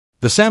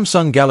The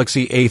Samsung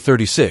Galaxy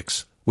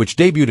A36, which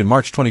debuted in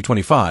March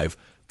 2025,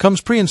 comes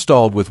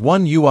pre-installed with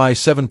One UI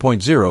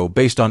 7.0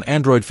 based on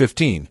Android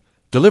 15,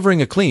 delivering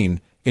a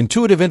clean,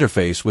 intuitive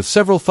interface with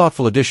several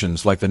thoughtful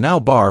additions like the Now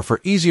bar for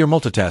easier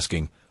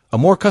multitasking, a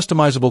more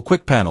customizable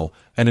quick panel,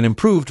 and an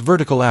improved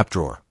vertical app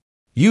drawer.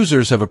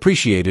 Users have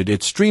appreciated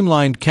its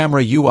streamlined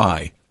camera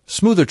UI,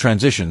 smoother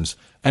transitions,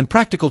 and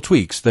practical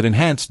tweaks that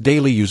enhance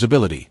daily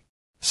usability.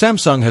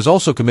 Samsung has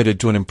also committed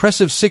to an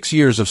impressive 6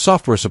 years of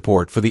software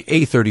support for the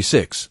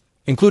A36,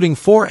 including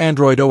 4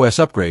 Android OS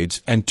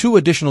upgrades and 2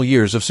 additional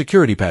years of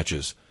security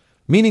patches,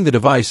 meaning the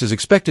device is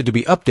expected to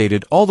be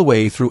updated all the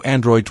way through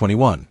Android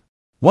 21.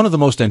 One of the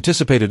most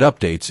anticipated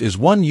updates is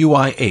One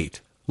UI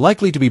 8,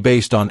 likely to be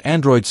based on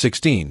Android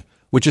 16,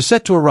 which is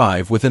set to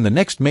arrive within the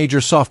next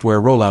major software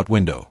rollout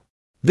window.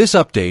 This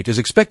update is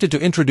expected to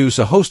introduce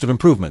a host of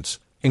improvements,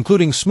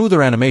 including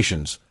smoother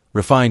animations,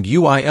 refined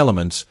UI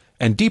elements,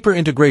 and deeper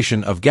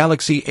integration of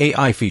Galaxy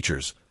AI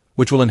features,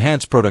 which will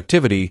enhance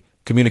productivity,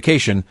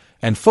 communication,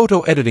 and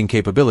photo editing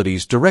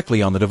capabilities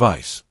directly on the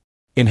device.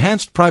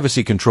 Enhanced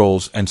privacy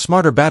controls and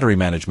smarter battery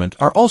management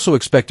are also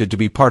expected to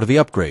be part of the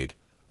upgrade,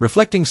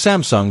 reflecting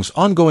Samsung's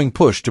ongoing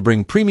push to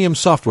bring premium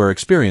software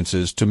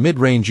experiences to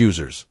mid-range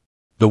users.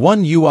 The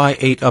One UI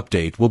 8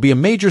 update will be a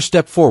major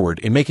step forward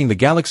in making the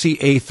Galaxy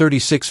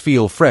A36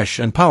 feel fresh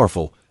and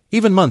powerful,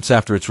 even months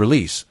after its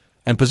release,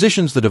 and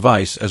positions the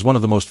device as one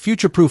of the most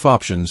future-proof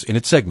options in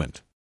its segment.